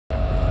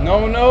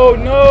No, no,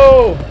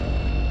 no.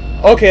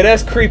 Okay,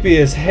 that's creepy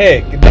as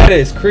heck. That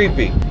is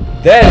creepy.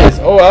 That is.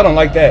 Oh, I don't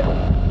like that.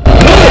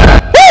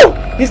 Woo!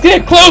 He's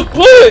getting close.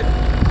 Pull it.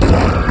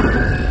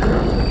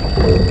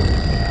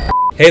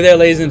 Hey there,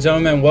 ladies and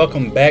gentlemen.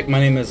 Welcome back.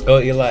 My name is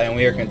GOATEli, and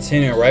we are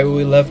continuing right where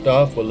we left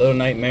off with Little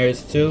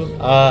Nightmares 2.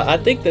 I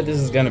think that this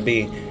is gonna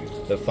be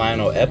the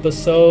final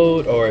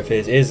episode, or if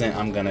it isn't,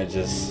 I'm gonna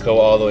just go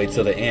all the way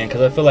to the end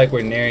because I feel like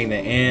we're nearing the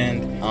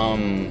end.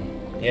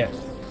 Yeah.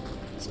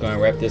 Let's go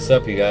and wrap this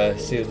up, you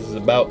guys. See what this is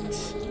about.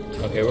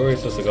 Okay, where are we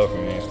supposed to go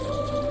from here?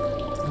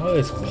 Oh,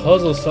 it's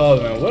puzzle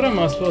solving. What am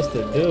I supposed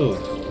to do?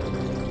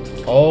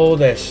 Oh,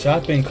 that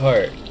shopping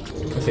cart.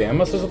 Let's see, am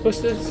I supposed to push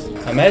this?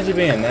 Imagine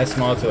being that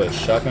small to a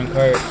shopping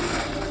cart.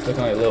 It's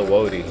looking like a little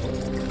woody.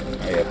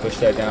 Alright, yeah, push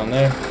that down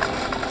there.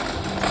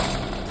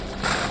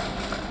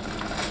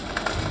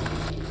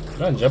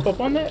 Can I jump up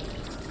on that?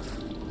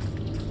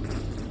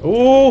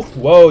 Ooh,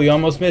 whoa, you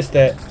almost missed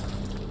that.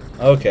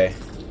 Okay.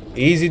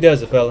 Easy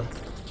does it, fella.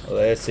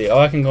 Let's see. Oh,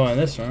 I can go in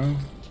this room.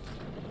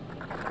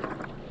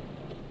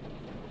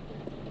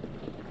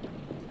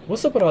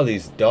 What's up with all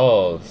these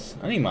dolls?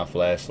 I need my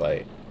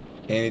flashlight.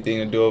 Anything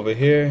to do over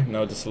here?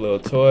 No, just a little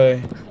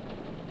toy.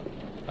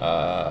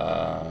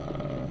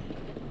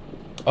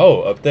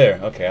 Oh, up there.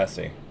 Okay, I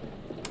see.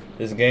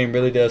 This game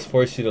really does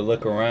force you to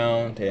look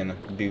around and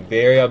be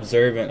very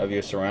observant of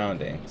your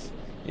surroundings.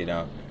 You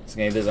know, this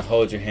game doesn't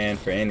hold your hand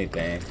for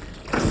anything.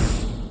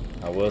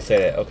 I will say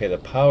that. Okay, the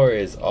power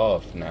is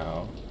off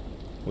now,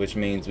 which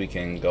means we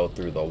can go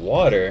through the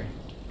water.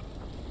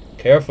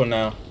 Careful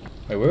now.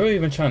 Wait, where are we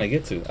even trying to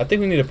get to? I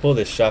think we need to pull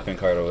this shopping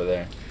cart over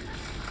there.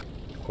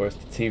 Of course,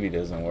 the TV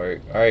doesn't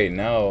work. Alright,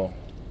 now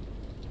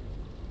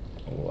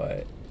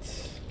what?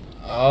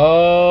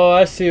 Oh,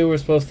 I see what we're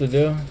supposed to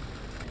do.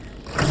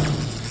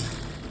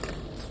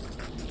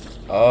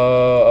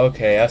 Oh,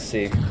 okay, I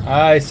see.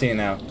 I see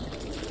now.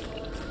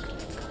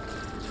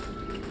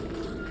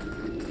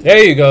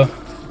 There you go.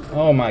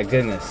 Oh my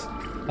goodness.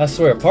 I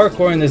swear,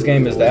 parkour in this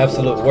game is the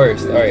absolute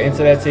worst. Alright,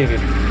 into that TV.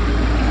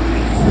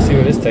 Let's see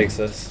where this takes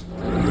us.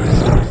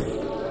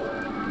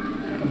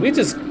 We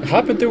just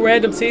hopping through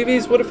random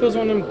TVs? What if it was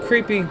one of them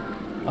creepy,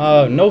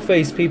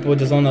 no-face people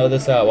just on the other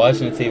side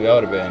watching the TV? I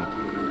would have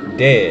been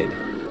dead.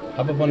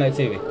 Hop up on that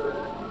TV.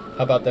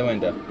 Hop out that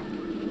window.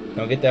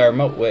 Don't get that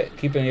remote wet.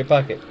 Keep it in your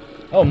pocket.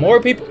 Oh, more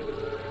people.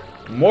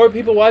 More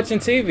people watching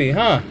TV,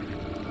 huh?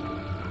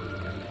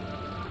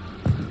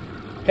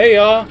 Hey,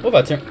 y'all. What if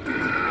I turn?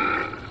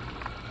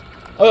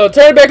 Oh,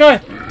 turn it back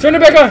on. Turn it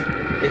back on.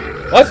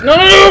 What? No,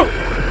 no, no.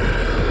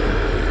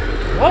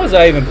 Why was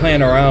I even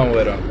playing around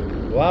with them?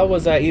 Why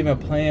was I even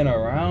playing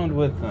around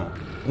with them?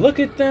 Look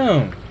at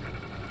them.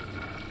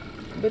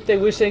 I bet they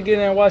wish they'd get in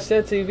there and watch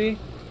that TV.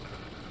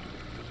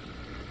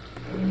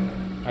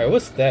 Alright,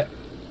 what's that?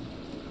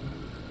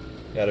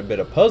 Got a bit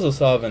of puzzle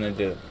solving to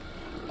do.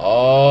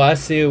 Oh, I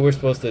see what we're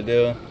supposed to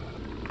do.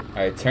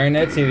 Alright, turn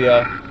that TV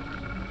off.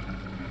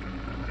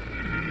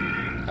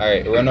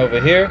 Alright, run over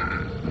here.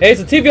 Hey,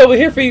 it's a TV over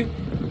here for you.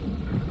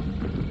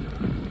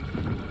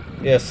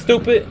 Yeah,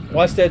 stupid.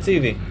 Watch that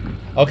TV.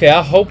 Okay,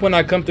 I hope when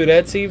I come through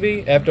that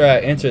TV, after I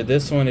enter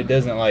this one, it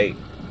doesn't, like,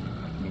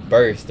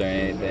 burst or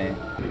anything.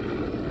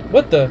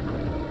 What the?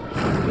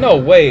 No,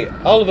 wait.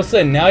 All of a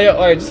sudden, now y'all...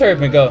 Alright, just hurry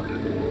up and go.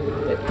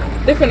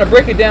 They're finna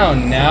break it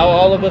down now,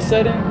 all of a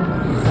sudden?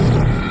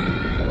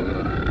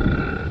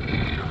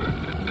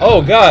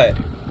 Oh,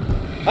 God.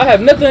 I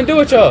have nothing to do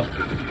with y'all.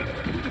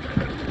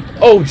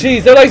 Oh,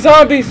 jeez. They're like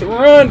zombies.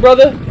 Run,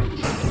 brother.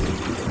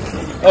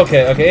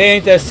 Okay, okay. It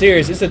ain't that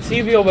serious. It's a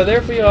TV over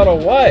there for y'all to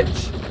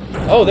watch.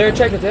 Oh, they're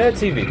attracted to that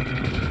TV.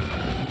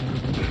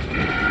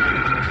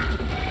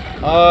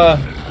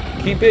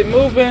 Keep it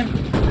moving.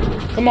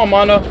 Come on,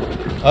 Mono.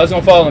 Oh, it's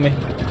gonna follow me.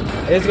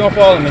 It's gonna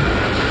follow me.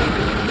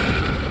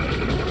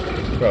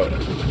 Bro,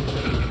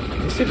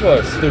 these people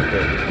are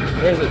stupid.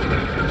 Where is it?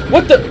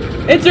 What the?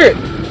 Enter it!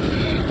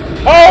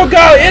 Oh,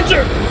 God,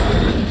 enter!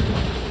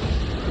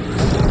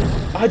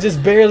 I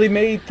just barely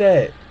made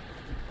that.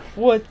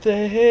 What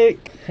the heck?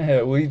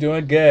 We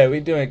doing good.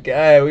 We doing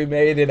good. We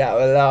made it out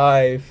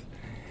alive.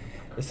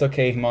 It's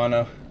okay,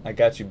 Mono. I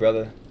got you,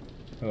 brother.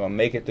 We're gonna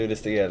make it through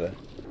this together.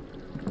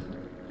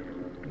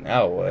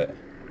 Now what?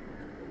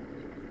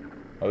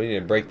 Oh, we need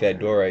to break that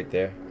door right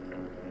there.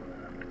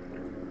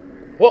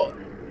 Whoa!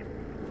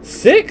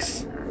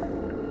 6?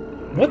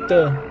 What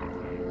the?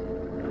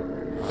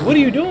 What are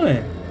you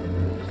doing?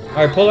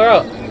 Alright, pull her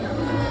out.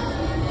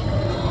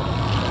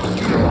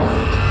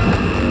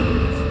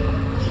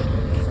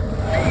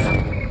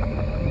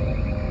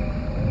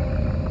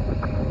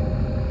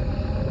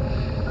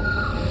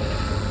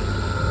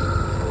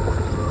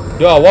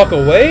 Do I walk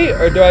away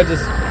or do I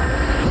just...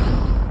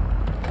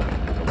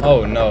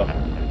 Oh no.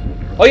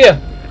 Oh yeah!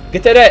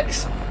 Get that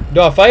axe!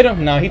 Do I fight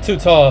him? Nah, he too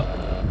tall.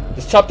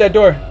 Just chop that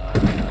door.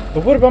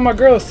 But what about my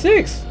girl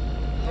 6?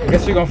 I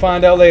guess we're gonna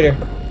find out later.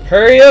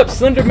 Hurry up!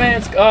 Slender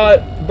Man's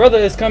brother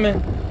is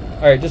coming.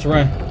 Alright, just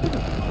run.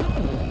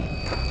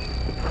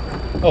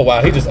 Oh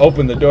wow, he just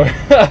opened the door.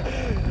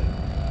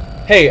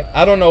 Hey,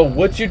 I don't know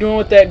what you're doing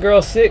with that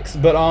girl 6,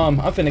 but I'm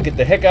finna get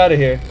the heck out of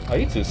here. Oh,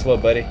 you too slow,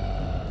 buddy.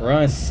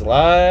 Run,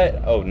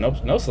 slide. Oh,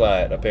 nope, no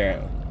slide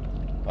apparently.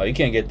 Oh, you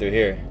can't get through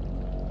here.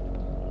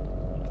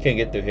 Can't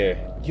get through here.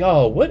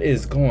 Yo, what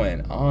is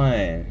going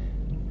on?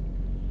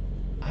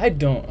 I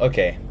don't.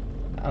 Okay,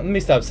 let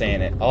me stop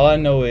saying it. All I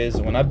know is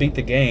when I beat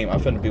the game, I'm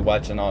finna be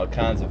watching all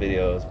kinds of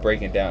videos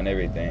breaking down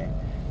everything.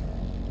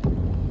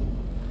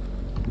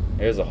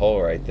 There's a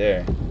hole right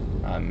there.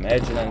 I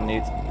imagine I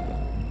need to.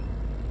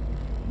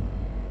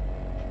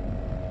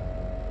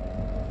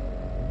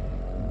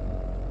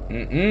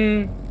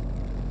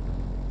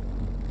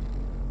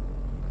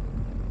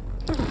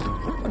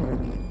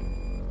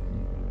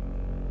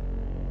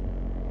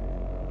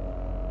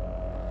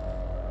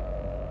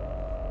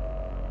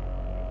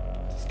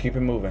 Just keep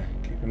it moving.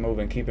 Keep it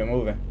moving. Keep it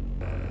moving.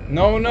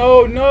 No,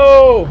 no,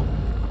 no!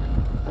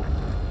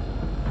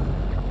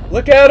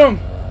 Look at him!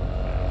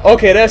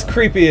 Okay, that's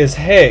creepy as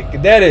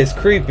heck. That is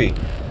creepy.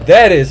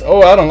 That is...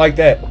 Oh, I don't like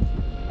that.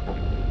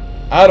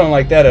 I don't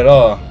like that at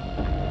all.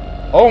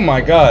 Oh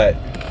my god.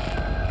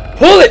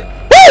 Pull it!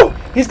 Woo!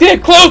 He's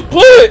getting close!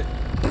 Pull it!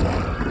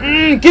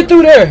 Get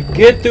through there!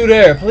 Get through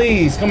there,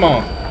 please. Come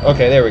on.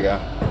 Okay, there we go.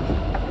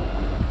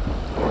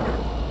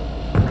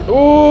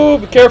 Ooh,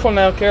 be careful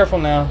now. Careful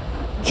now.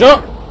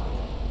 Jump!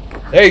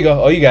 There you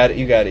go. Oh, you got it.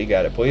 You got it. You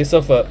got it. Pull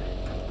yourself up.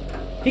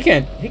 He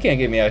can't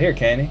get me out here,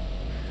 can he?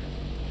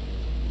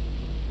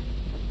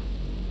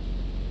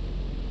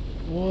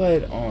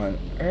 What on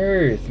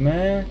earth,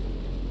 man?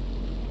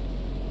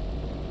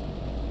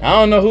 I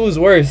don't know who's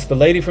worse, the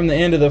lady from the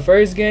end of the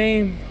first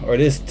game or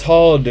this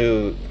tall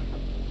dude.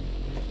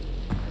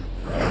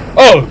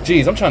 Oh,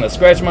 jeez, I'm trying to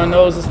scratch my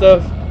nose and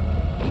stuff.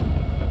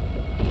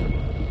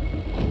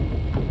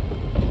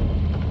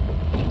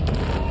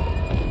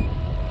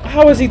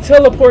 How is he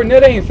teleporting?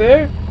 That ain't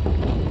fair.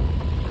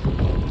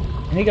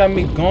 And he got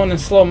me going in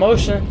slow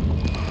motion.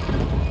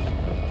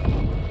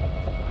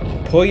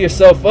 Pull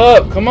yourself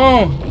up. Come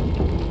on.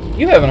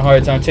 You having a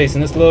hard time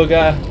chasing this little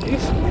guy.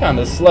 He's kind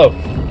of slow.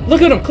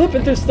 Look at him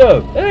clipping through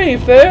stuff. That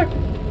ain't fair.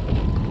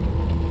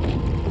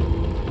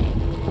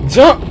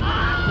 Jump.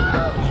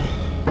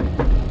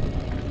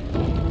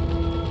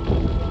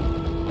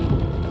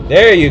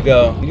 There you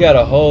go. You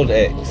gotta hold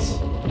X.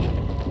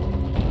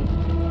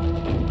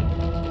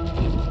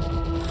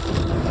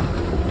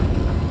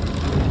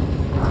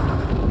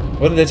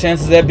 What are the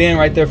chances of that being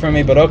right there for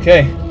me? But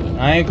okay.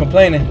 I ain't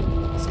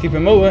complaining. Let's keep it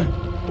moving.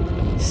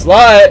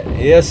 Slide.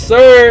 Yes,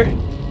 sir.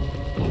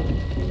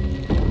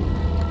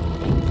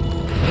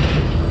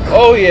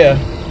 Oh yeah,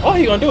 all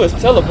he gonna do is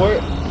teleport.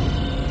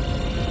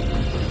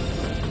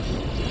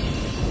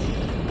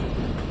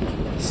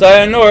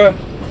 Sayonara,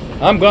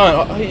 I'm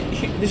gone. Oh,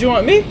 did you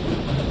want me?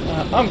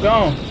 I'm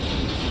gone.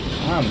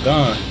 I'm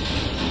gone.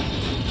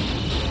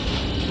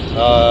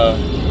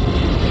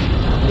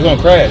 We're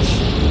gonna crash.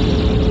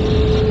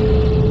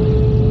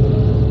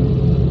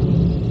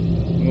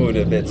 Moved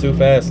a bit too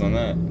fast on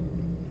that.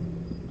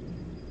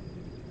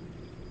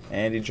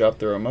 And he dropped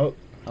the remote.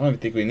 I don't even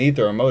think we need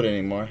the remote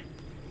anymore.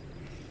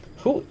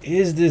 Who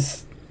is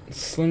this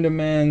Slender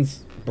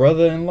Man's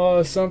brother-in-law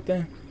or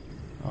something?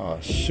 Oh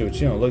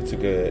shoot, you don't look too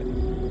good.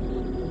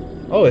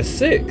 Oh, it's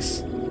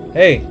 6.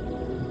 Hey.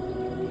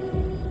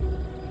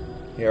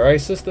 You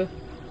alright, sister?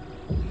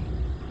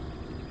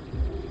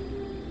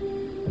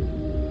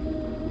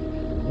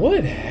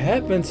 What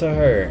happened to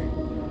her?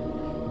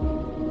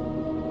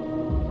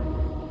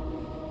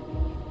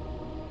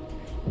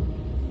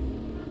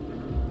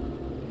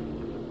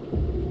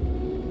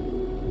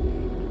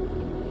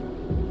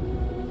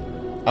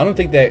 I don't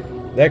think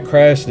that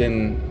crash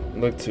didn't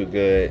look too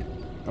good.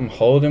 I'm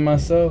holding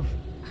myself.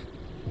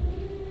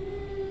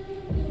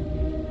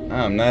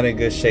 I'm not in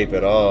good shape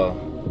at all.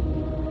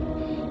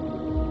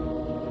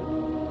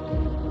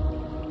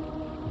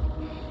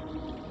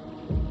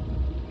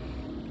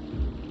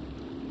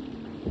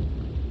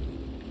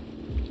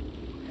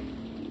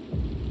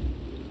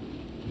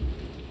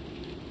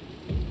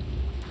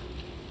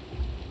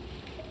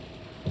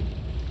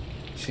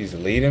 She's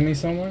leading me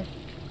somewhere?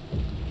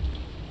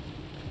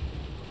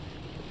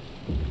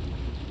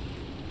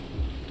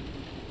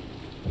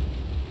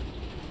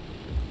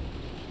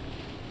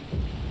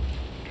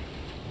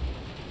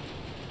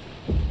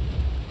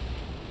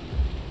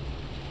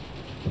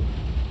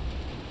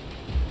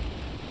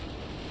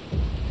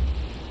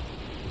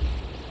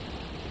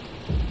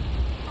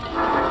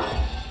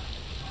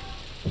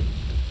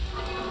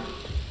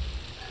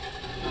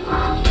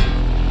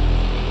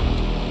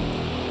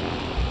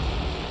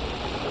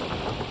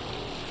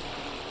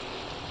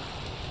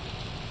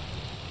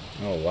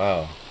 Oh,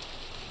 wow.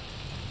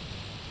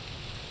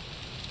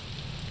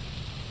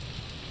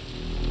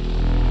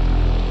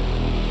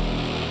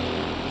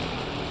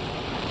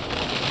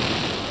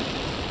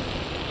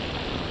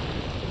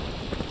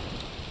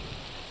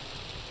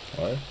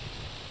 What?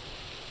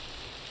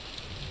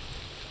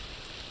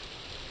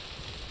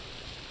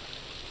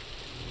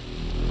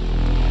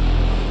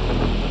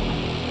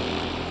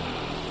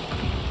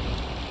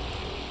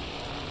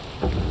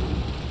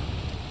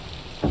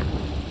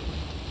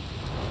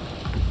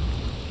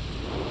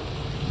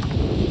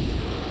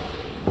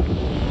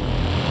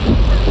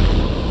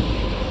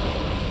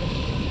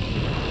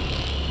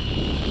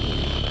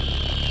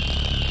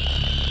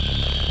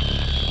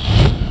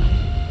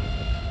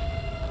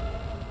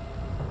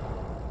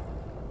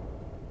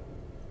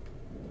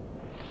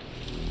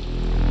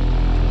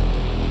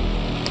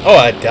 Oh,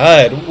 I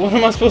died. What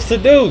am I supposed to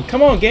do?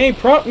 Come on, game,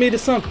 prompt me to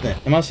something.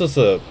 Am I supposed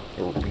to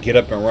get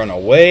up and run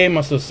away? Am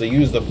I supposed to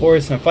use the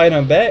force and fight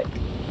him back?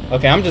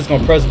 Okay, I'm just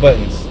gonna press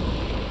buttons.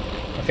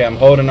 Okay, I'm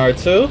holding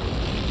R2.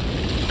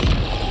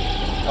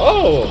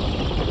 Oh!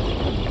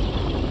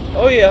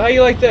 Oh yeah, how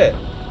you like that?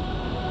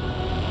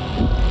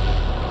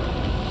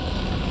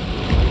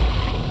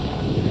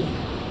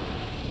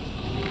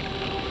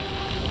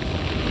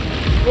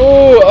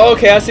 Oh,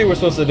 okay, I see what we're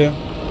supposed to do.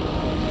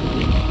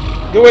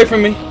 Get away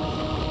from me.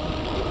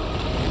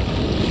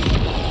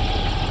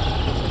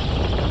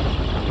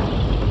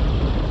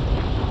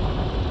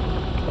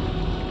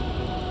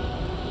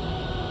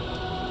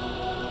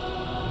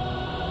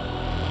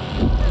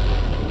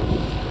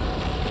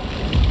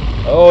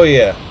 Oh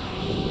yeah.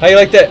 How you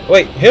like that?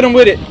 Wait, hit him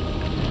with it.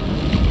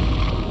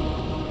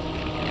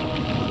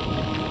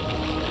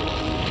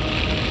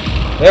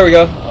 There we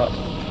go.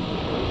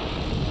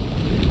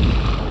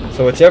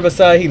 So whichever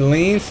side he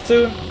leans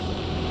to,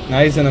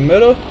 now he's in the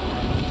middle.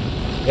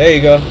 There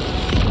you go.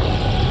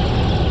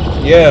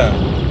 Yeah.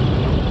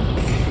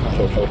 I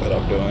don't know what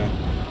I'm doing.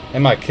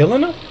 Am I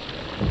killing him?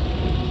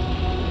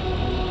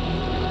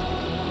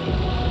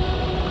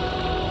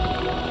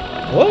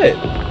 What?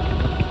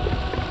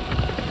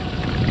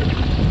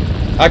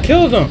 I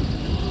killed him.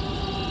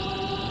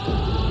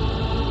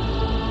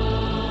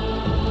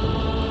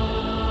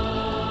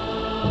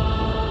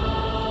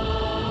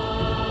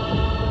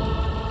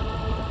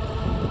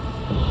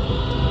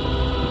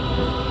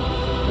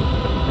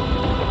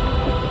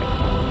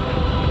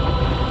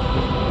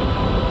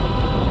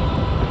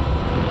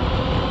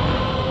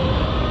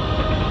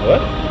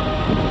 What?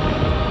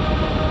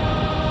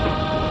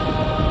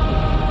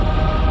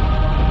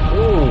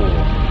 Ooh.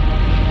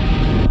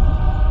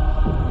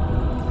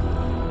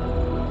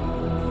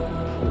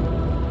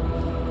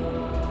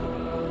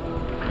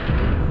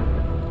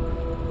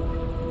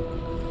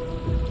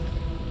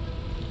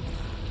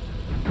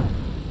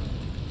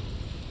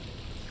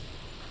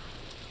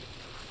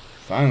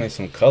 Finally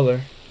some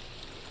color.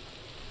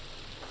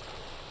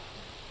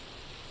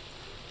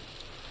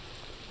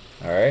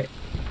 All right.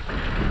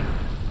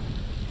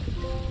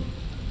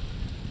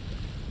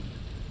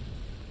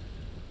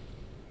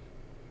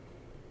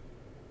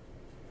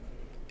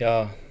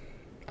 Y'all,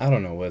 I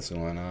don't know what's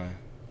going on.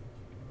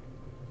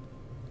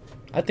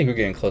 I think we're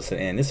getting close to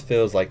the end. This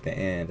feels like the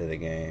end of the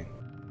game.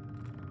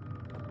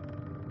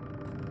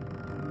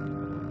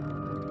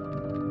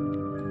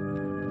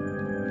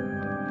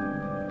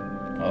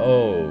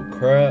 Oh,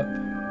 crap.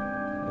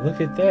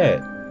 Look at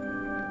that.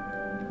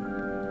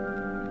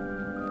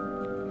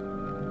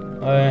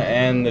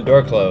 And the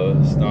door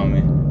closed on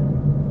me.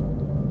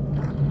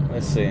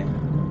 Let's see.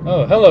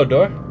 Oh, hello,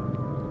 door.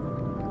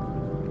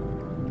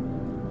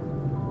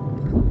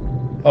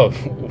 Oh,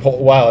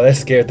 wow, that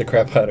scared the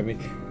crap out of me.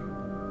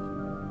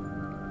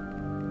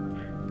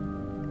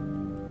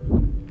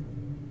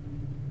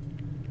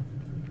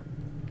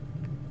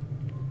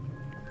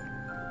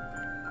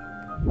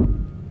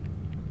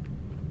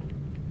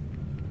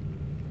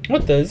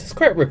 What the? Is this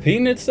crap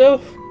repeating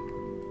itself?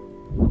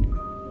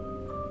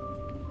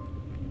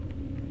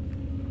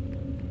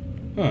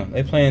 Huh,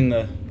 they playing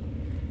the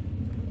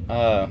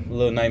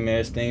Little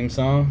Nightmares theme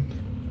song.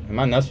 Am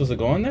I not supposed to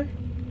go in there?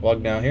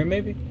 Walk down here,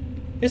 maybe?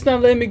 It's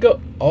not letting me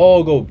go.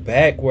 Oh, go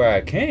back where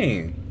I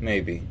came,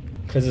 maybe.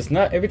 Because it's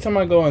not, every time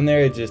I go in there,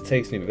 it just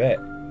takes me back.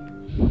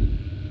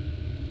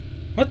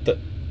 What the?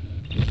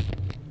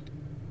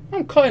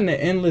 I'm caught in an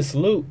endless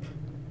loop.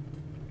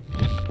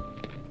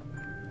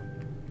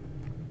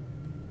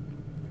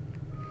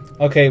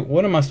 Okay,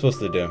 what am I supposed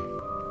to do?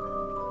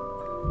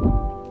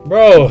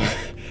 Bro,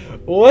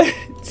 what?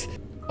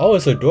 Oh,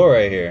 it's a door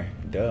right here.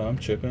 Duh, I'm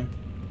tripping.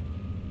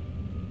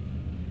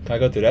 Can I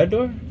go through that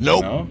door?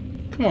 Nope. No.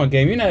 Come on,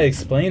 game, you're not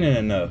explaining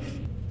enough.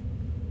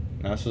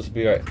 Not supposed to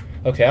be right.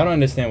 Okay, I don't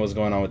understand what's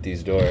going on with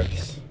these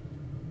doors.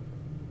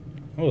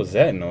 What was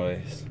that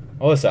noise?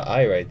 Oh, it's an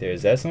eye right there.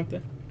 Is that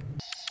something?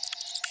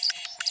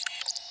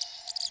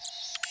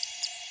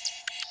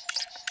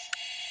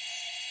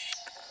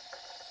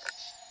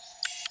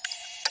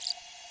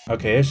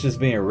 Okay, it's just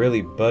being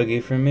really buggy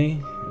for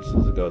me. I'm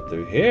supposed to go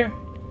through here.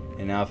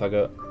 And now if I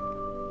go...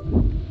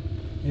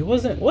 It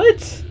wasn't...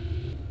 What?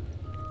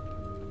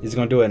 He's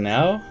gonna do it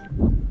now?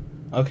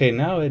 Okay,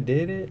 now it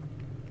did it.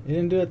 It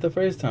didn't do it the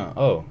first time.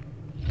 Oh.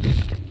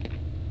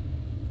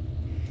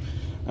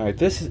 Alright,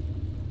 this is...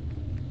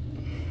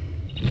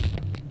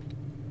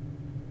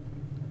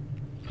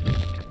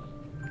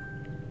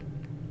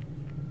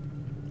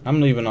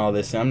 I'm leaving all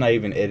this in. I'm not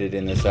even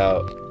editing this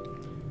out.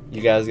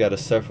 You guys gotta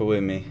suffer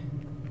with me.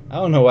 I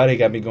don't know why they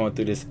got me going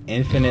through this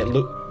infinite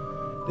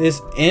loop.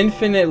 This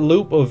infinite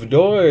loop of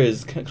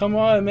doors. Come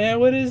on, man.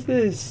 What is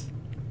this?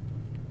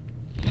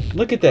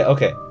 Look at that.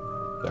 Okay.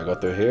 Do I go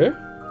through here?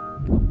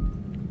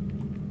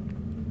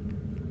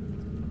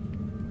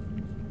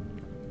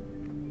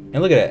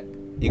 And look at that.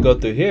 You go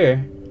through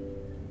here.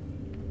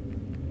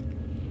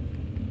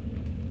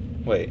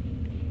 Wait.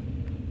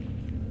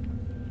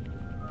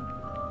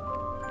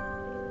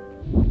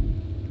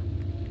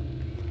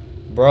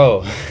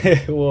 Bro,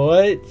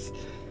 what?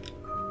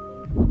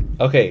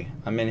 Okay,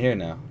 I'm in here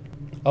now.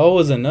 Oh,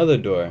 it's another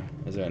door.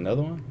 Is there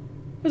another one?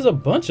 There's a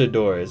bunch of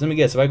doors. Let me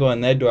guess, if I go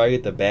in that door, I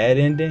get the bad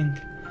ending?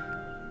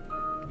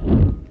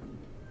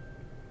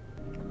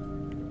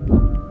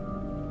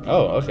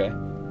 Oh, okay.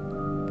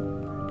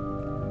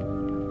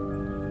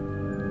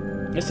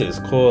 This is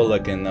cool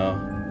looking though.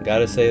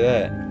 Gotta say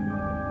that.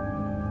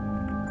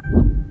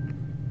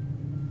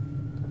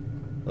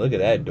 Look at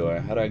that door.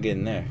 How do I get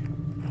in there?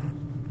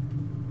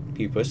 Can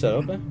you push that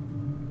open?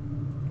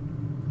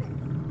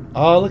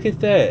 Oh, look at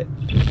that.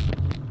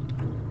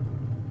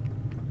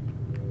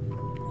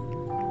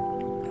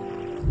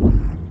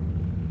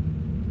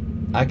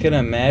 I can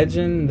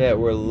imagine that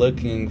we're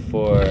looking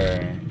for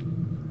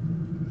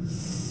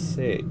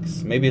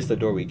 6. Maybe it's the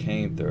door we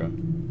came through.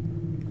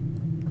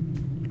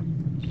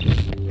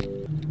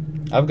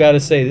 I've got to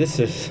say, this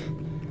is...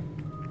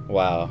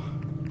 Wow.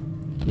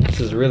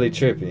 This is really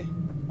trippy.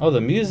 Oh, the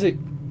music...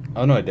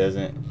 Oh, no, it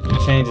doesn't.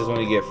 It changes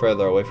when you get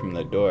further away from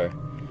the door.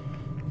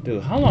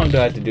 Dude, how long do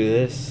I have to do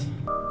this?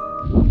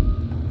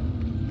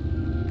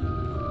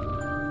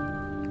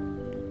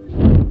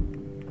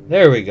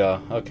 There we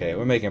go. Okay,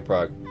 we're making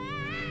progress.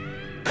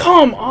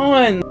 Come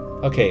on!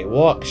 Okay,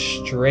 walk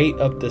straight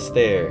up the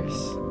stairs.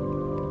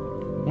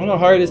 One of the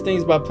hardest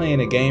things about playing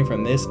a game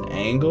from this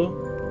angle,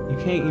 you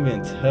can't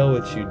even tell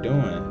what you're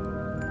doing.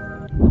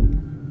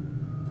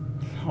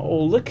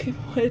 Oh, look at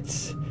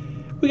what...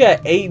 We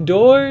got 8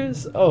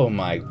 doors? Oh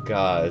my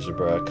gosh,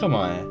 bro. Come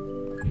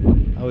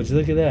on. Oh, would you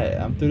look at that?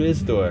 I'm through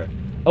this door.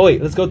 Oh,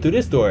 wait, let's go through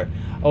this door.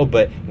 Oh,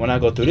 but when I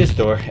go through this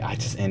door, I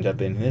just end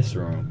up in this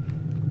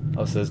room.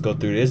 Oh, so let's go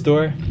through this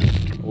door?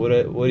 What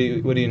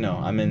do you know?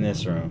 I'm in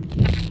this room.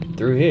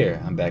 Through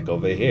here. I'm back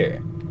over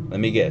here.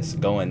 Let me guess.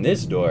 Go in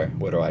this door.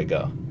 Where do I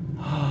go?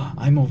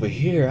 I'm over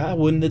here. I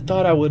wouldn't have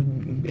thought I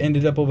would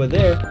ended up over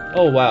there.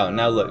 Oh wow.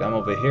 Now look, I'm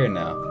over here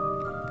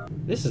now.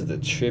 This is the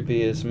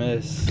trippiest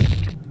mess.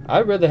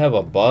 I'd rather have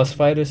a boss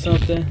fight or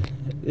something.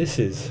 This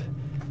is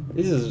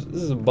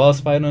a boss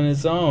fight on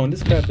its own.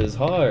 This crap is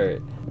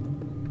hard.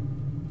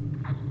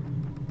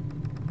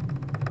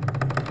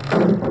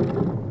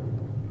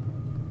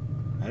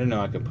 I didn't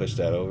know I could push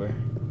that over.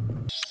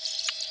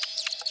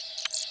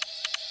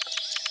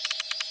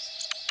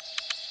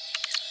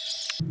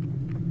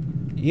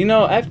 You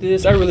know, after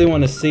this, I really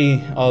want to see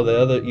all the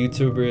other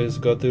YouTubers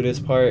go through this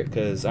part,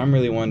 because I'm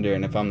really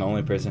wondering if I'm the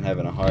only person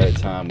having a hard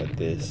time with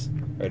this.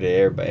 Or did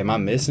everybody, am I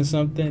missing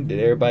something? Did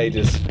everybody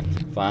just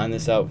find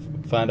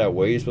out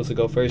where you're supposed to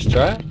go first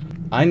try?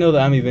 I know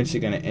that I'm eventually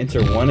going to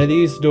enter one of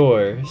these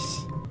doors,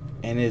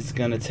 and it's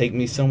going to take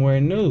me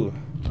somewhere new.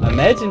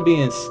 Imagine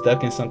being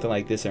stuck in something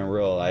like this in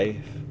real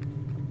life.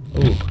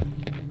 Ooh,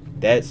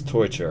 that's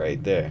torture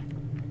right there.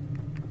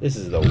 This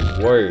is the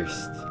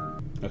worst.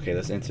 Okay,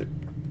 let's enter.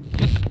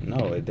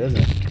 No, it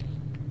doesn't.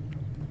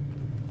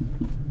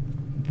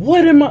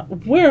 Where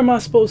am I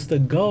supposed to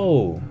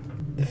go?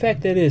 The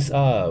fact that it's,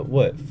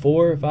 what,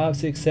 4, 5,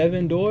 6,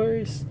 7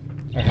 doors?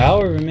 Or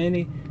however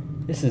many,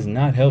 this is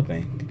not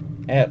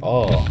helping at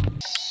all.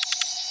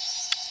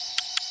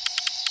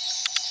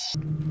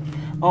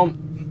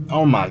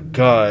 Oh my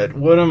god,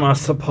 what am I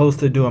supposed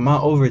to do? Am I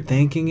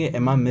overthinking it?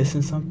 Am I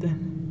missing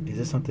something? Is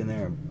there something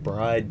there in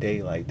broad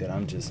daylight that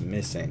I'm just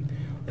missing?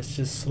 Let's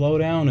just slow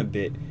down a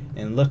bit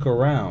and look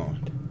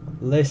around.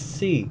 Let's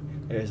see.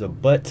 There's a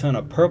butt ton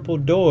of purple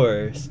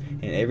doors,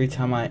 and every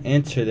time I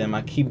enter them,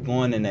 I keep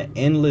going in an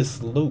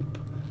endless loop.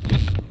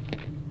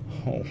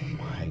 Oh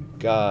my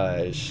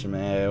gosh,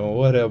 man.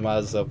 What am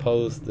I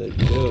supposed to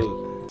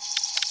do?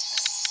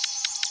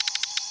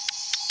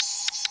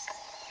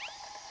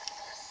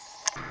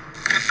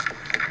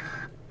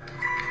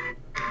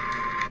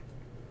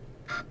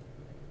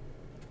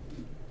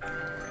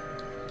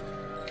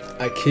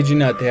 I kid you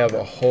not, they have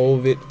a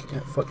whole can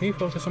you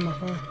focus on my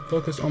phone?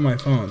 Focus on my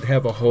phone. They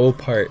have a whole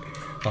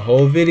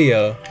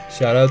video,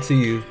 shout out to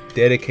you,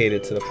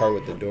 dedicated to the part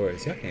with the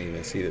doors. Y'all can't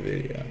even see the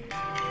video.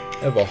 They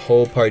have a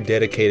whole part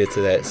dedicated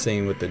to that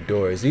scene with the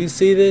doors. Do you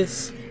see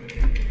this?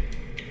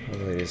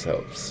 Hopefully this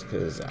helps,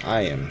 because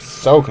I am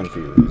so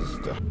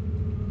confused.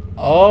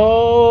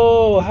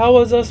 Oh, how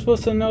was I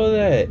supposed to know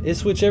that?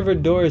 It's whichever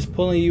door is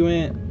pulling you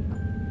in.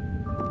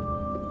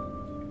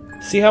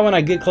 See how when I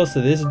get close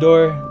to this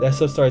door, that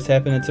stuff starts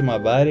happening to my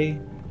body?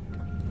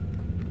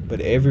 But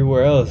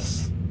everywhere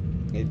else,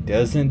 it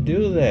doesn't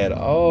do that.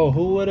 Oh,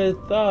 who would have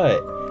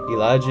thought?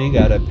 Elijah, you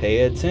gotta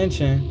pay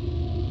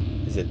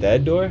attention. Is it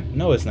that door?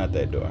 No, it's not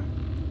that door.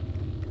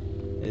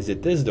 Is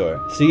it this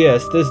door? See, yeah,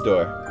 it's this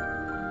door.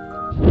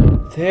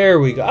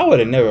 There we go. I would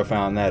have never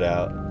found that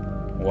out.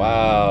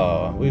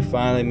 Wow, we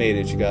finally made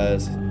it, you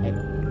guys.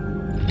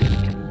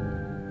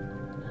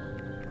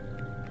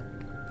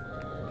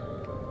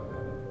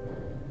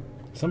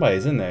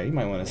 Somebody's in there. You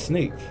might want to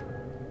sneak.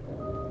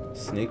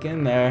 Sneak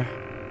in there.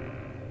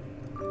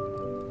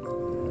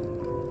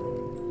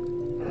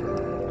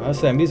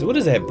 What's that music? What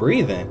is that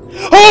breathing?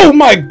 Oh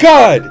my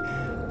god!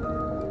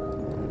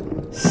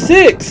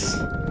 6!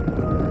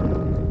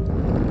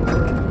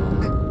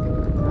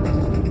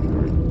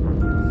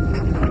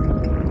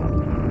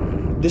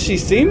 Did she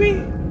see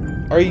me?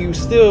 Are you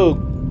still...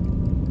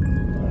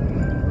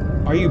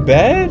 Are you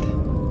bad?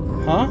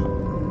 Huh?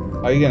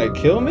 Are you gonna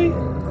kill me?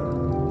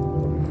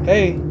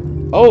 Hey.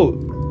 Oh.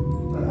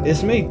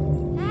 It's me.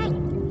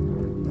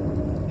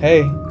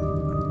 Hey.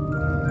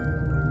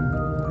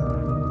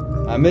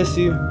 I miss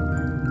you.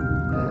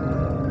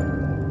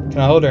 Can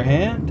I hold her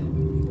hand?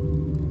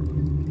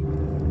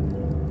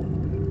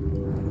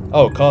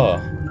 Oh, call.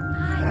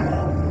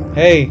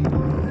 Hey.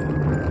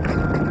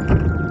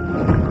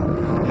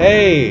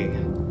 Hey.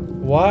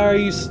 Why are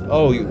you...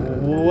 Oh,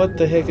 what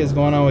the heck is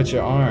going on with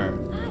your arm?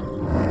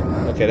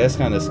 Okay, that's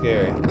kind of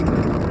scary.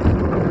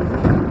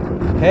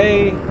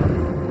 Hey.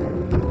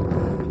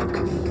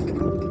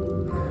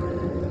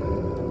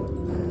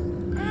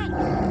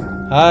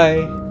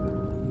 Hi.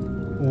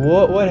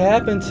 What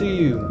happened to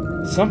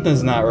you?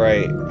 Something's not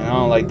right, and I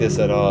don't like this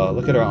at all.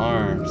 Look at her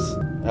arms.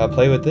 Do I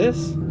play with this?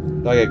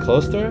 Do I get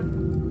close to her? I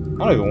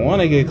don't even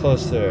want to get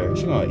close to her.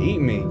 She's gonna eat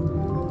me.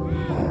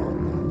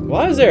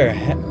 Why is there a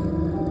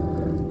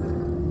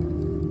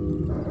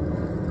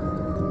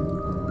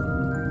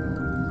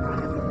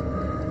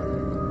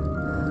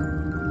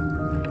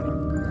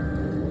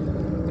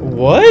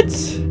What?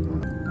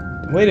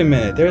 Wait a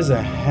minute, there's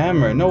a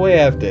hammer. No way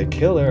I have to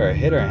kill her or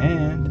hit her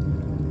hand.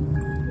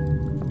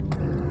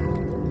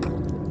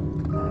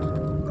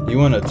 You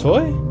want a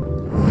toy?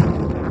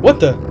 What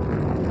the?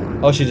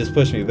 Oh, she just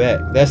pushed me back.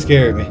 That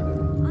scared me.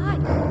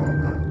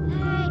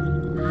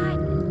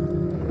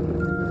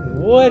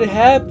 What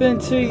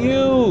happened to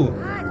you?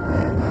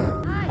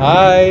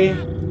 Hi.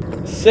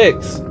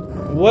 6.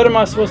 What am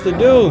I supposed to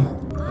do?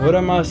 What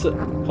am I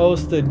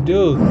supposed to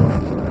do?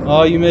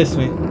 Oh, you missed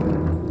me.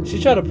 She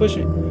tried to push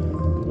me.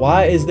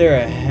 Why is there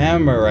a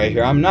hammer right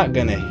here? I'm not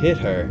gonna hit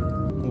her.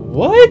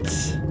 What?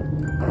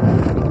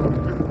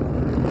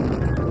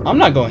 I'm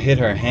not gonna hit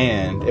her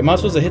hand. Am I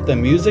supposed to hit the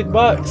music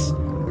box?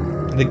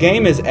 The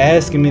game is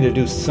asking me to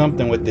do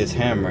something with this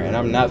hammer, and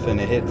I'm not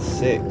finna hit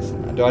 6.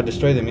 Do I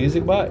destroy the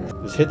music box?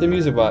 Just hit the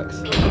music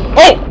box.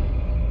 Oh!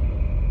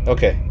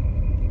 Okay.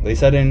 At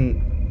least I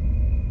didn't...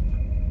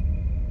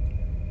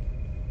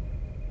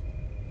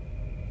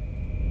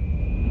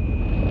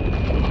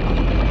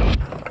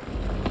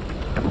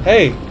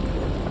 Hey!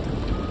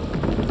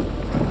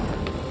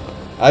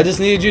 I just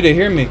needed you to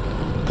hear me.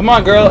 Come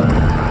on, girl.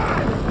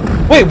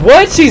 Wait,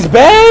 what? She's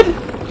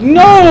bad?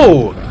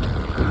 No!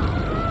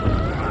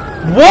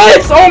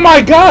 What? Oh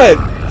my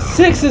god!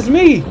 6 is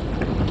me!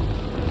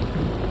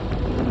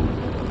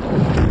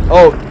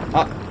 Oh,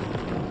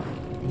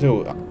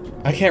 dude,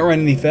 I can't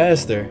run any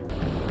faster.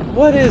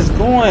 What is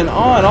going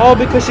on? All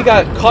because she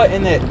got caught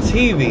in that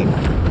TV.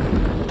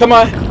 Come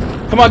on.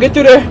 Come on, get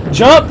through there.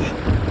 Jump!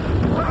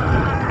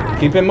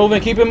 Keep it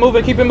moving, keep it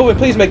moving, keep it moving.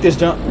 Please make this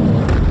jump.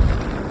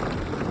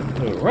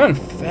 Dude, run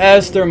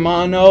faster,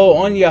 Mono.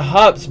 On your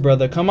hops,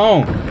 brother. Come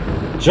on.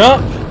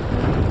 Jump.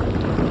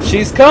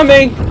 She's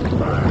coming.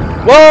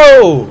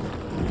 Whoa!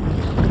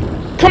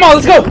 Come on,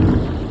 let's go!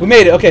 We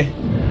made it, okay.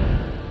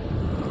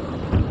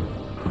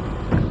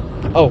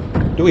 Oh,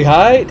 do we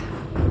hide?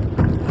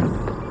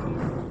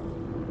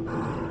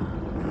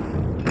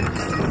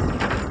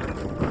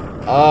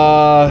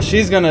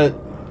 She's gonna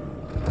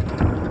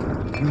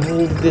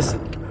move this.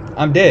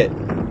 I'm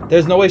dead.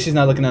 There's no way she's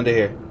not looking under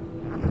here.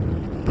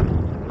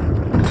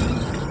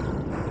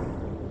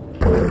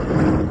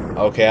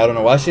 Okay, I don't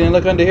know why she didn't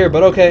look under here,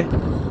 but okay.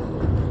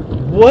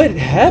 What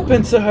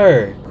happened to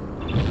her?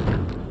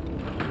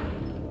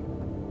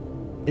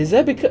 Is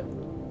that because...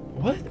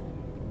 What?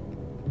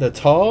 The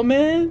tall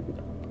man?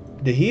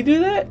 Did he do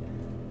that?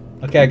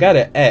 Okay, I got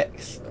an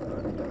X.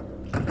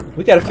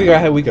 We gotta figure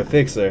out how we can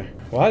fix her.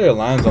 Why are there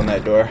lines on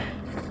that door?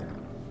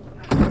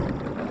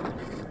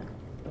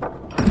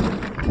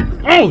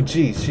 Oh,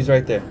 jeez, she's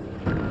right there.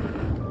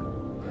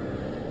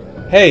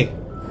 Hey,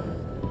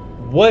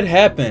 what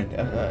happened?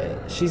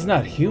 She's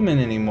not human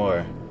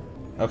anymore.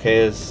 Okay,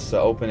 it's the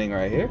opening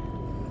right here.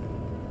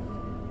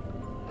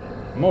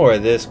 More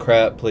of this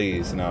crap,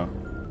 please. No.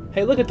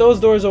 Hey, look at those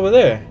doors over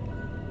there.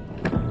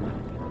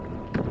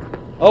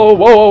 Oh,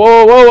 whoa, whoa,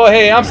 whoa, whoa, whoa.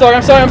 Hey, I'm sorry,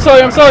 I'm sorry, I'm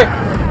sorry, I'm sorry.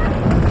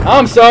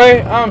 I'm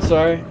sorry, I'm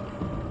sorry.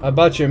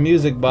 About your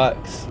music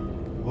box.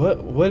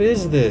 What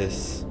is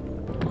this?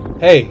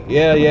 Hey,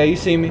 yeah, you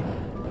see me.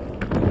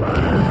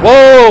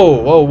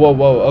 Whoa, whoa, whoa,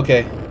 whoa.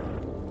 Okay.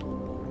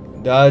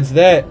 Dodge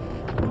that.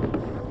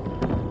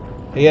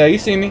 Hey, yeah, you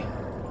see me.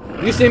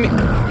 You see me.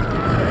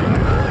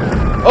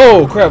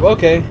 Oh, crap.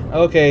 Okay.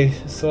 Okay.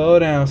 Slow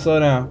down. Slow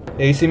down.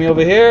 Yeah, you see me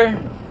over here?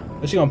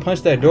 Is she gonna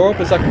punch that door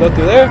open so I can go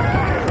through there?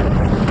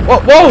 Whoa,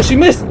 whoa, she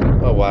missed.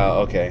 Oh, wow.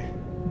 Okay.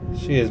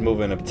 She is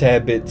moving a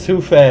tad bit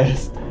too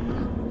fast.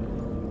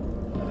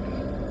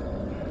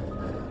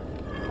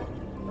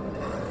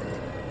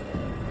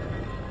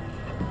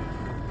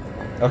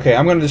 Okay,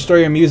 I'm gonna destroy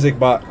your music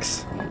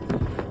box.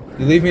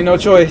 You leave me no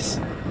choice.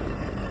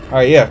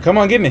 Alright, yeah. Come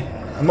on, get me.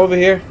 I'm over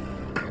here.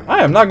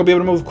 I am not gonna be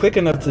able to move quick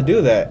enough to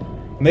do that.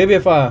 Maybe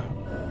if I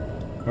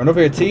run over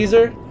here,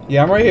 teaser.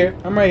 Yeah, I'm right here.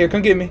 I'm right here.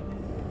 Come get me.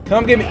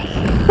 Come get me.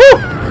 Woo!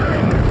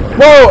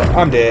 Whoa!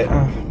 I'm dead.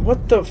 Oh,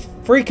 What the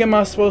freak am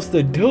I supposed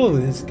to do?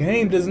 This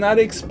game does not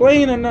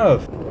explain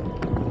enough.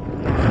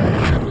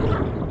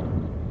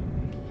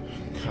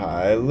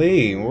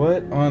 Golly,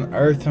 what on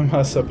earth am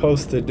I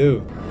supposed to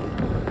do?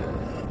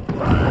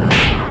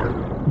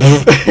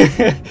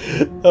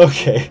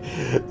 Okay,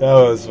 that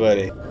was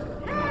funny.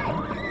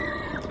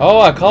 Oh,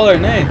 I call her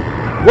name.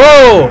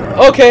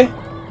 Whoa, okay.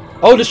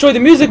 Oh, destroy the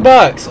music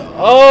box.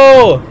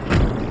 Oh.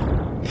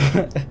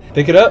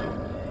 Pick it up.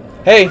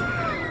 Hey,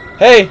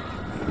 hey.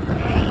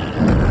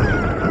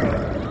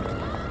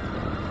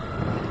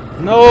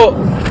 No.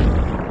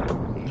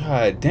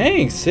 God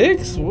dang,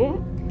 Six.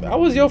 Well, I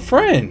was your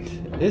friend.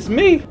 It's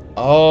me.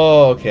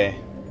 Oh, okay.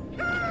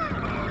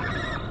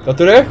 Go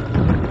through there.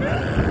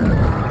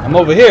 I'm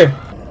over here.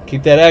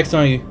 Keep that axe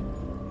on you.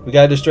 We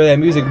gotta destroy that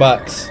music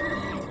box.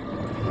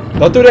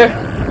 Go through there.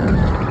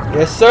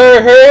 Yes,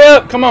 sir. Hurry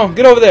up. Come on.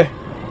 Get over there.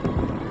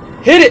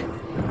 Hit it.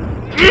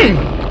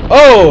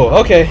 Oh,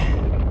 okay.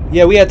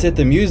 Yeah, we had to hit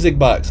the music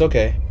box.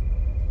 Okay.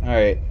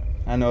 Alright.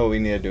 I know what we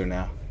need to do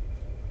now.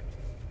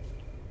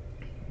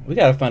 We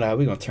gotta find out how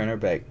we're gonna turn her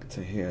back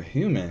to a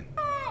human.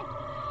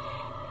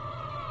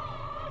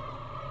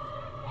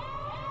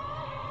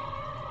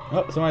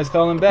 Oh, somebody's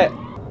calling back.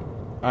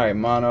 Alright,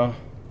 Mono.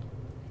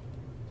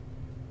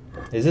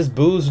 Is this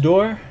Boo's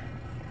door?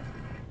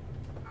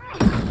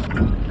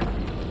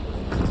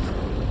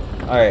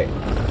 Alright.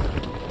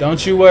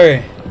 Don't you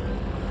worry.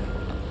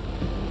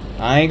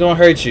 I ain't gonna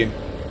hurt you.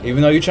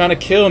 Even though you're trying to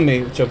kill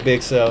me with your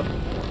big self.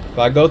 If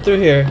I go through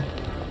here,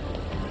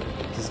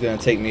 this is gonna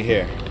take me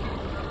here.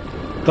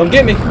 Come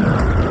get me.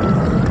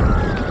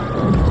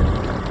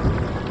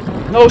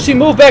 No, she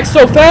moved back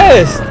so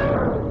fast.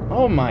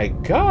 Oh my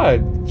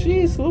god.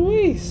 Jeez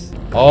Louise.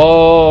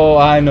 Oh,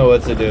 I know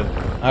what to do.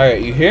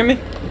 Alright, you hear me?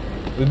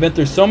 We've been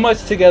through so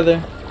much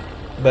together,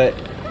 but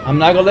I'm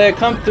not gonna let it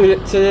come through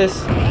to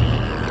this.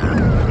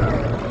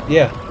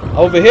 Yeah,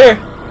 over here.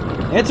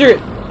 Enter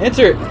it.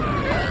 Enter it.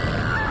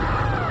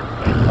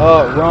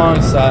 Oh,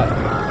 wrong side.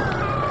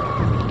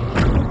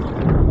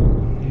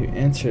 You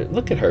enter it.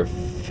 Look at her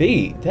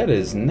feet. That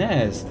is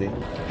nasty.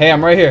 Hey,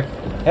 I'm right here.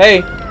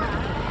 Hey.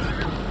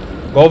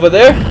 Go over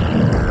there.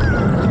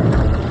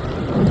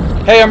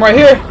 Hey, I'm right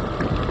here.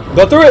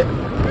 Go through it.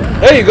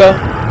 There you go.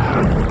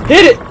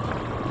 Hit it.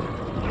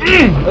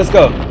 Let's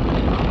go.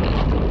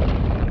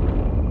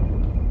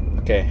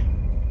 Okay.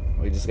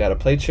 We just gotta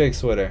play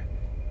tricks with her.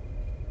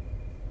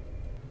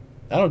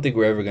 I don't think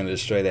we're ever gonna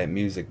destroy that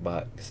music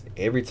box.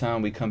 Every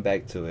time we come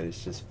back to it,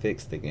 it's just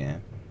fixed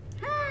again.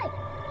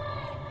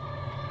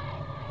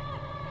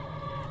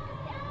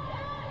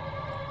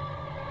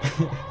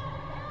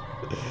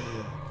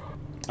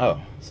 Oh,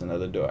 it's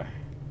another door.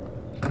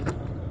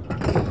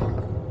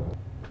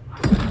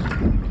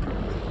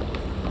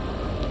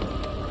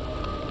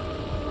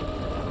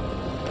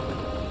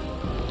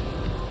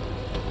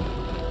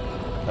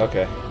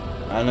 Okay,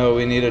 I know what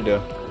we need to do.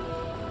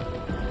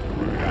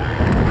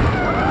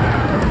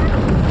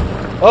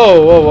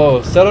 Oh, whoa,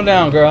 whoa, settle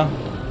down, girl.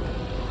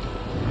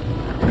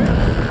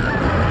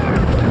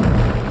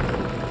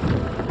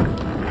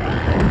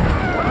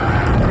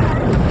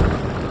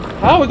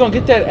 How are we gonna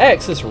get that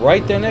axe? It's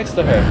right there next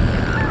to her.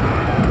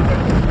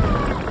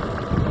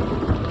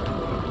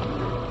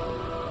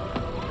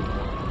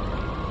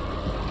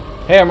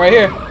 Hey, I'm right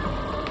here.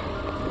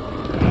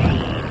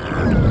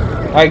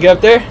 Alright, get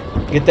up there.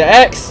 Get the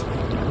axe.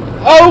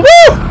 Oh,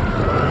 woo!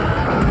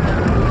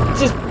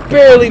 Just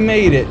barely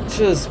made it.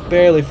 Just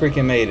barely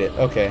freaking made it.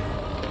 Okay.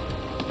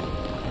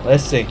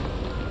 Let's see.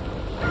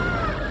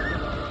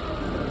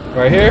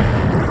 Right here.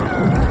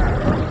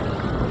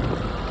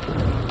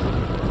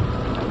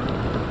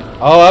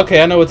 Oh,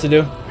 okay. I know what to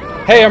do.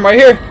 Hey, I'm right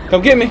here.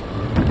 Come get me.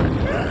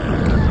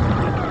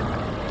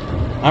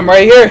 I'm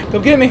right here.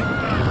 Come get me.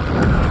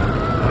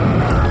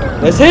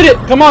 Let's hit it.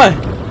 Come on.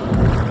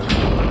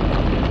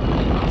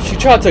 She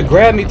tried to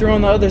grab me through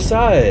on the other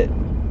side.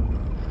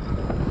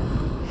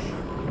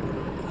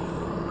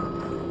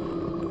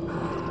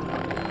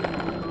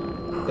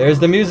 There's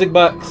the music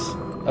box.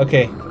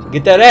 Okay,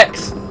 get that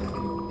axe.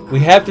 We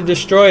have to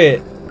destroy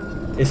it.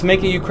 It's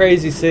making you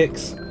crazy,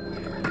 Six.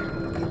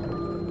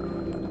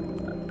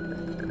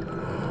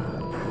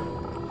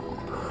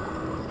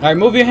 Alright,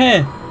 move your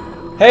hand.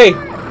 Hey.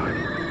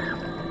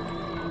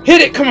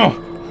 Hit it, come on.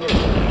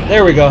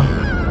 There we go.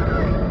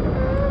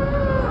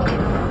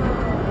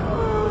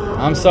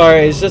 I'm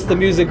sorry, it's just the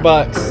music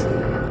box.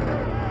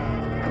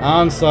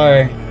 I'm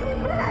sorry.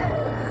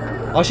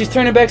 Oh, she's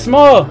turning back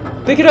small.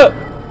 Pick it up.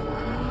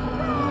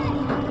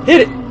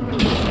 Hit it.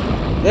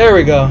 There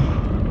we go.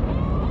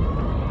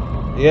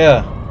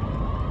 Yeah.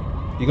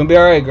 You gonna be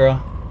alright,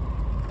 girl.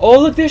 Oh,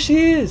 look, there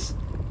she is.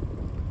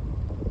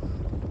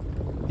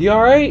 You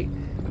alright?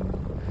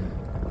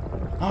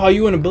 Oh,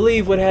 you wouldn't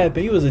believe what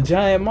happened. He was a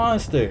giant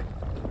monster.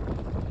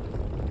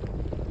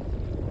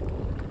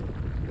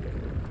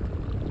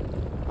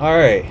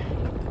 Alright.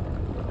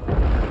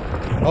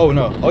 Oh,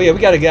 no. Oh, yeah, we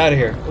gotta get out of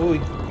here. Ooh,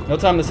 no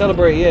time to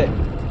celebrate yet.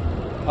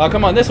 Oh,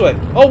 come on, this way.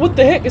 Oh, what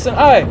the heck? It's an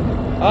eye.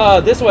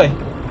 This way.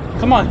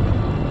 Come on.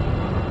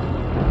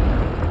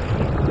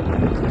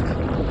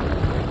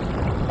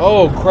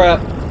 Oh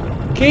crap.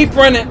 Keep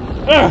running.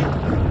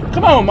 Ugh.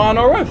 Come on,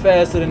 Mono. Run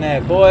faster than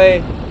that,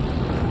 boy.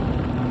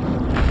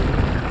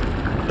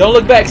 Don't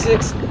look back,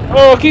 6.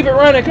 Oh, keep it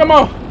running. Come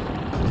on.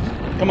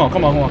 Come on,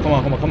 come on, come on, come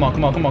on, come on, come on,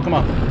 come on, come on, come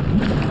on.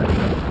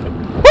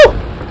 Woo!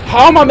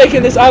 How am I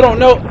making this? I don't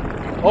know.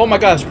 Oh my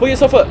gosh. Pull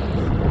yourself up.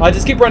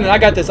 Just keep running. I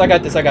got this. I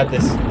got this. I got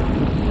this.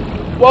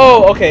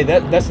 Whoa. Okay,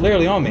 that's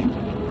literally on me.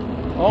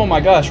 Oh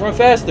my gosh. Run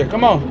faster.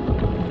 Come on.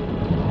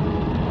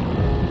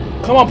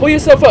 Come on. Pull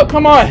yourself up.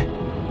 Come on.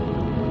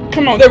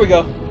 Come on. There we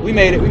go. We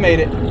made it. We made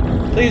it.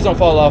 Please don't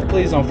fall off.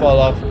 Please don't fall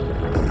off.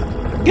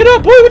 Get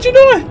up, boy. What you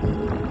doing?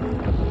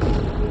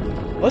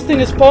 This thing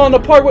is falling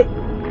apart. What?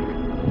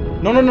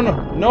 No, no, no, no.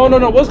 No, no,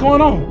 no. What's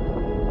going on?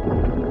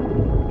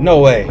 No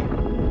way.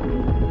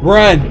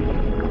 Run.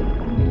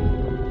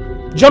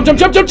 Jump, jump,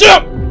 jump, jump,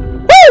 jump.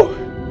 Woo!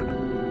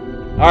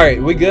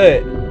 Alright, we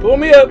good. Pull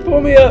me up.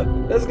 Pull me up.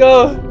 Let's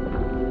go.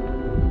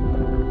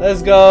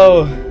 Let's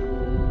go.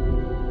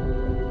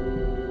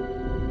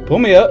 Pull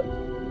me up.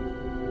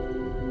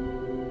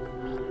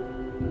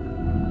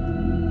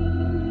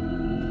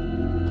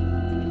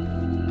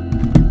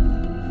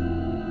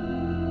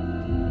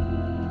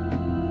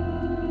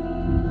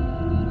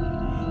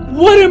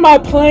 What am I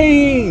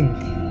playing?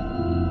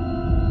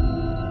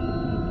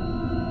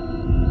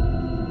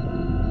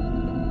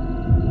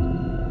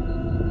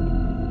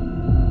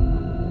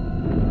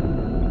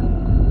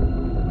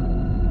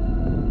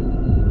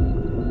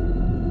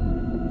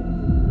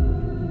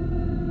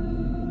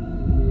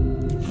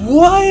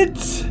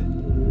 What?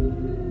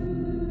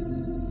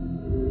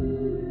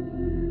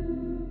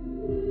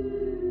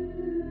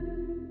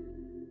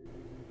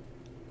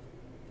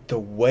 The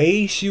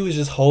way she was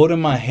just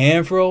holding my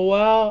hand for a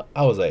while,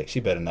 I was like, she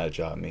better not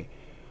drop me.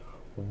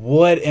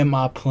 What am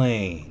I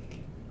playing?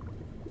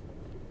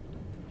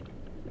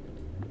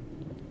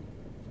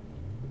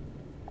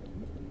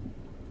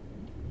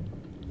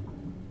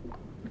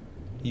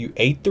 You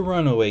ate the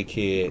runaway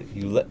kid.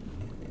 You let...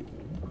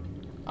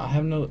 I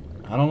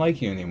don't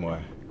like you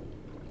anymore.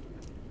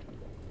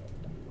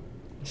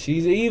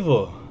 She's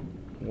evil.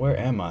 Where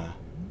am I?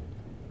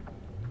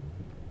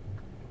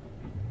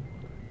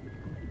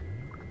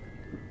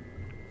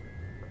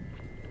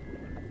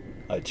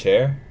 A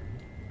chair?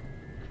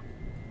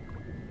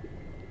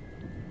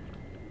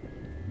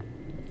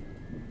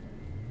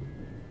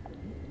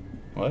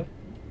 What?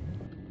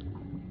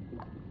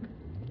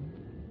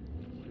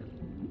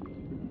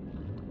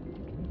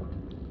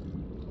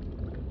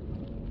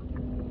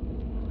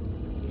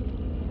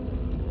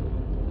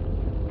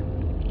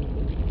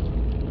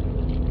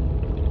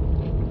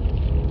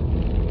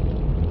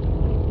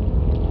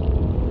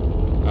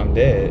 I'm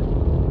dead.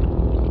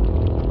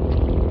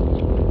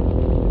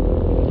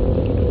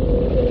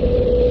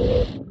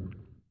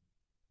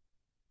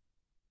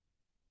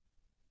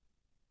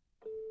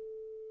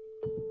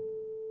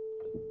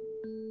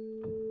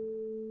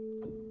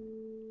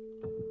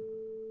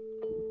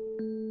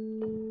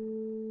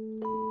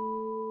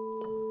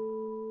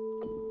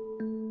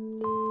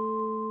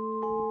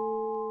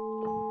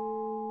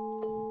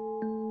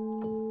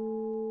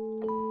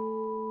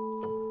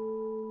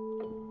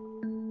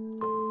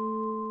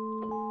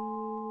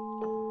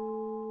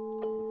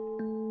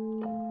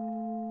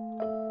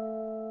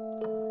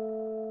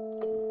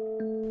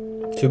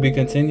 To be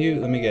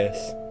continued? Let me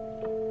guess.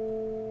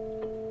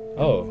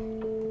 Oh,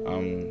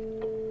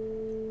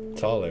 I'm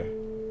taller.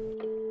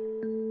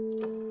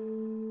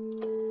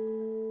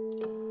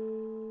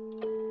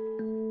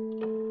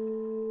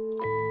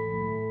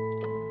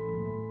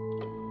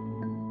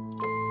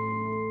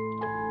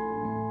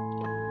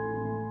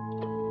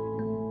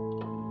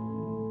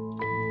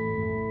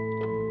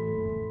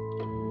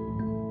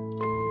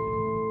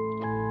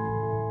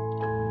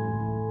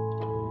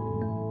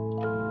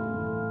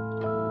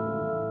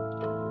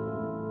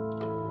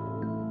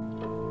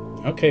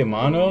 Okay,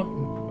 Mono,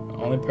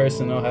 only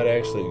person know how to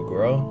actually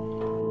grow.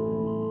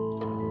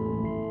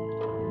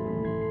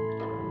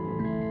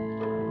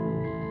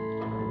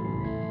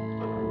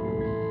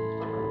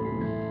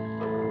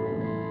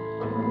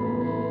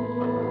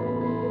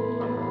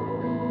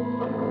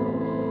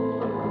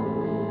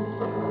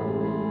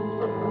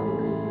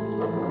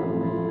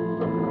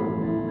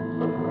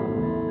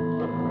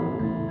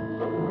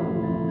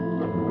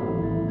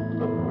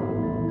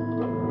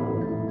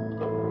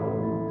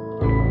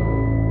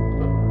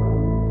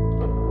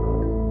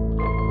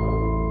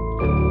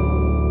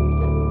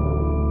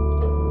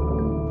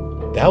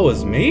 That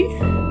was me?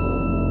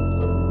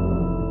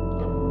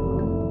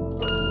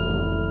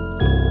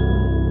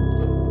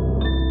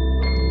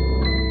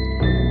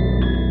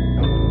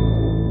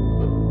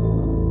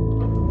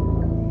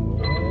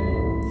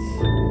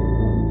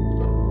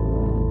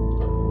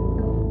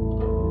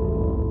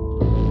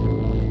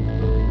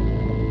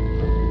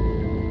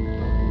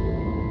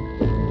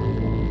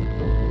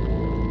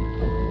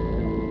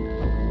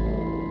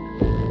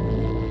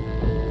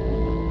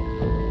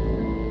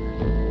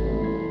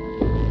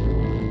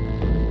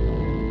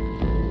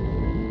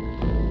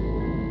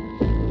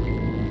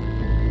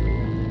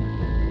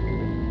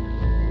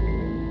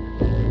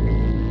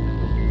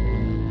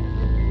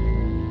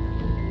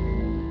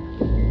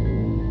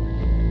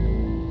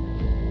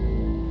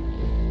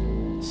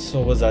 So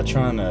was I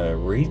trying to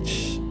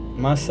reach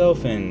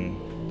myself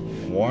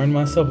and warn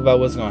myself about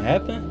what's gonna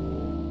happen?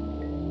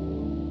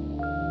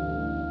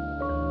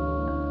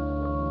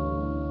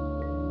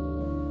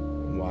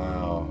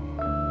 Wow.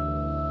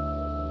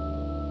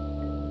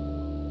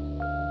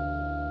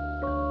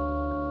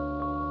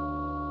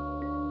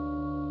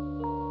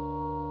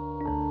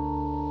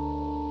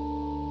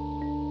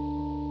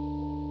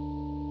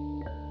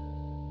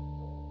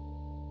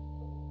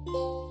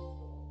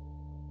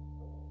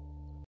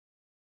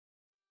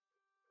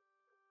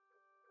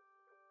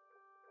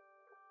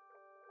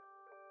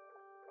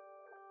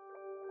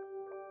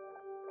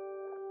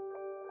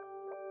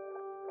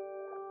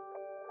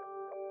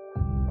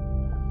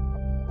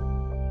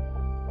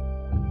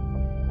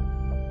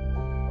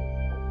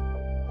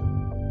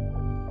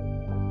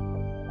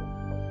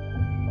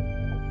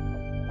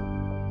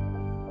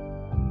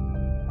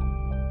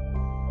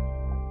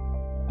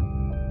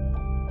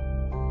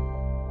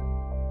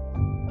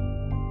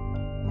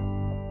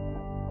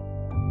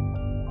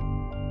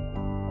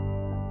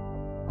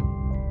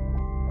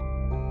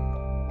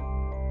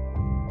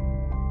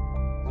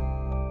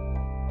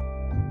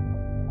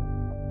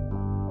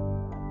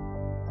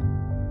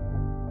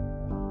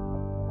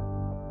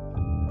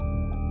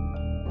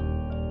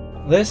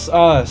 Let's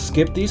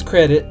skip these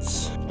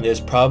credits. There's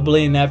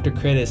probably an after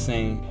credit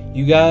scene.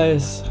 You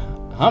guys,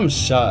 I'm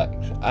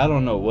shocked. I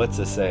don't know what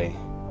to say.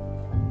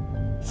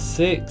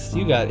 6,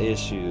 you got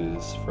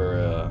issues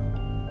for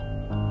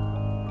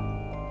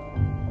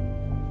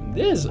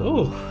this.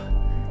 Ooh,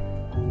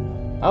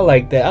 I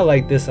like that. I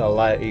like this a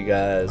lot, you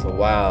guys.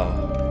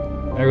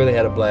 Wow, I really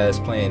had a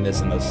blast playing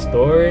this in the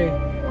story.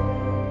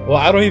 Well,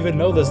 I don't even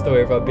know the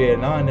story if I'm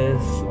being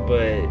honest,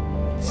 but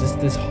just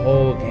this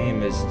whole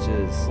game is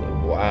just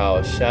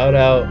wow. Shout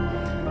out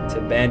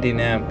to Bandai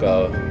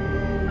Namco.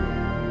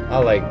 I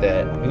like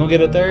that. We're gonna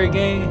get a third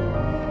game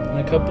in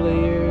a couple of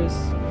years.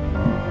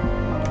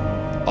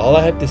 All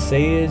I have to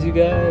say is, you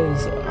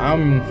guys,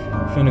 I'm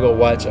finna go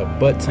watch a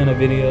butt ton of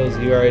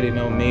videos. You already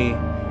know me,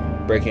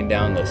 breaking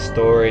down the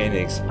story and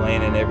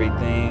explaining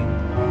everything.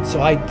 So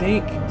I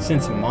think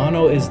since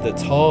Mono is the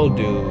tall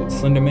dude,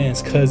 Slender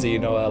Man's cousin, you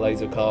know what I like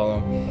to call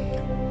him,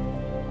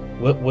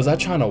 was I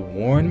trying to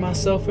warn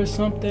myself or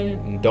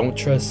something? Don't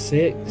trust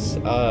 6?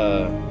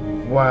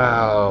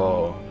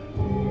 Wow.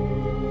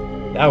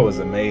 That was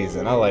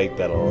amazing. I like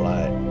that a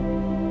lot.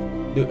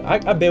 Dude,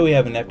 I bet we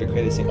have an after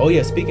credit scene. Oh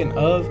yeah, speaking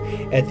of,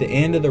 at the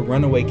end of the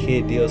Runaway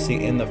Kid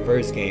DLC in the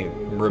first game,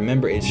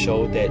 remember it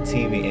showed that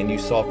TV and you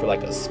saw for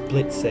like a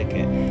split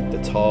second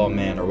the tall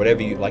man, or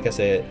whatever you, like I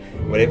said,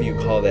 whatever you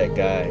call that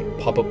guy,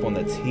 pop up on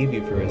the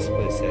TV for a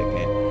split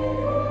second.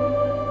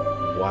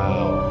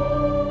 Wow.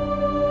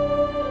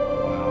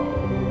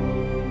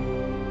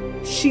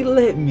 She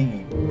let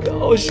me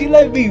go. She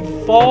let me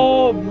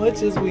fall,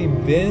 much as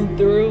we've been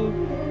through.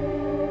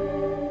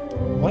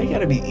 Why you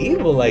gotta be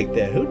evil like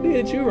that? Who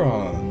did you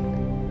wrong?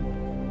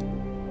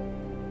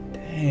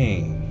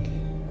 Dang.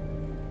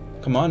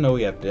 Come on, I know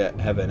we have to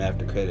have an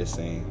after credit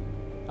scene.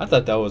 I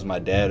thought that was my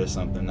dad or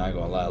something, not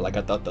gonna lie. Like,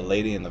 I thought the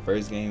lady in the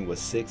first game was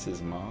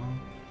 6's mom.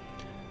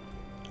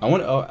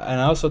 And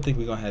I also think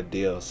we're gonna have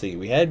DLC.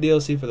 We had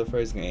DLC for the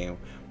first game.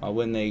 Why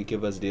wouldn't they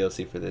give us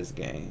DLC for this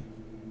game?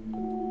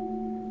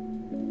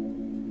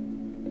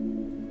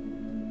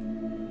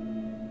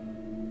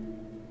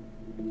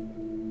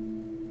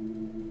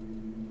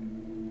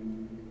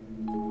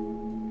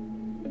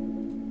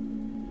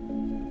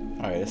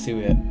 Alright, let's see.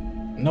 We have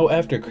no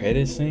after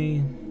credit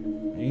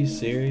scene. Are you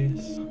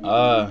serious?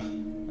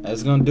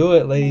 That's gonna do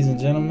it, ladies and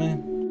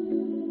gentlemen.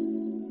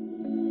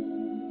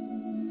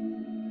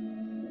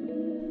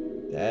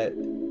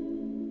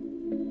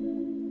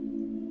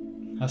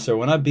 I swear,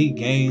 when I beat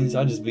games,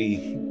 I'll just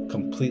be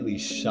completely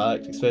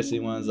shocked, especially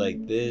ones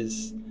like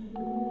this.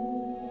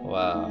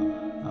 Wow,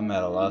 I'm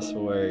at a loss for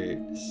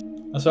words.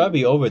 So I'd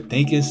be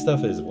overthinking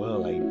stuff as well.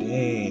 Like,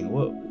 dang,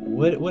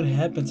 what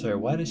happened to her?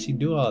 Why did she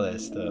do all that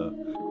stuff?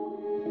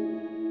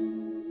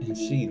 And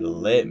she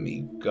let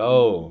me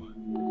go.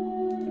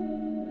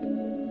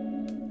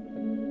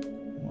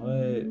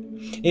 What?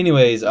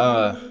 Anyways,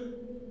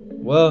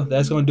 well,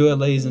 that's gonna do it,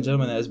 ladies and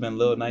gentlemen. That's been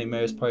Little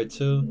Nightmares Part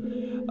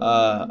 2.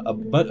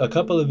 A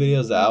couple of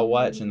videos that I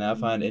watch and that I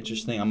find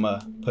interesting, I'm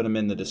gonna put them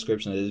in the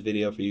description of this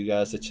video for you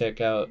guys to check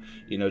out,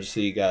 you know, just so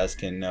you guys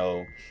can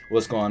know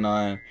what's going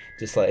on,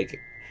 just like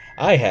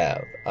I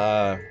have.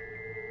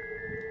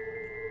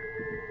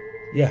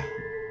 Yeah.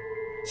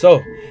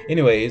 So,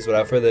 anyways,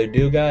 without further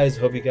ado, guys,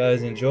 hope you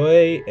guys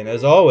enjoy, and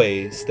as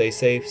always, stay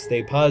safe,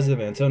 stay positive,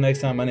 and until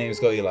next time, my name is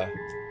GOATeli.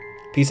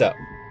 Peace out.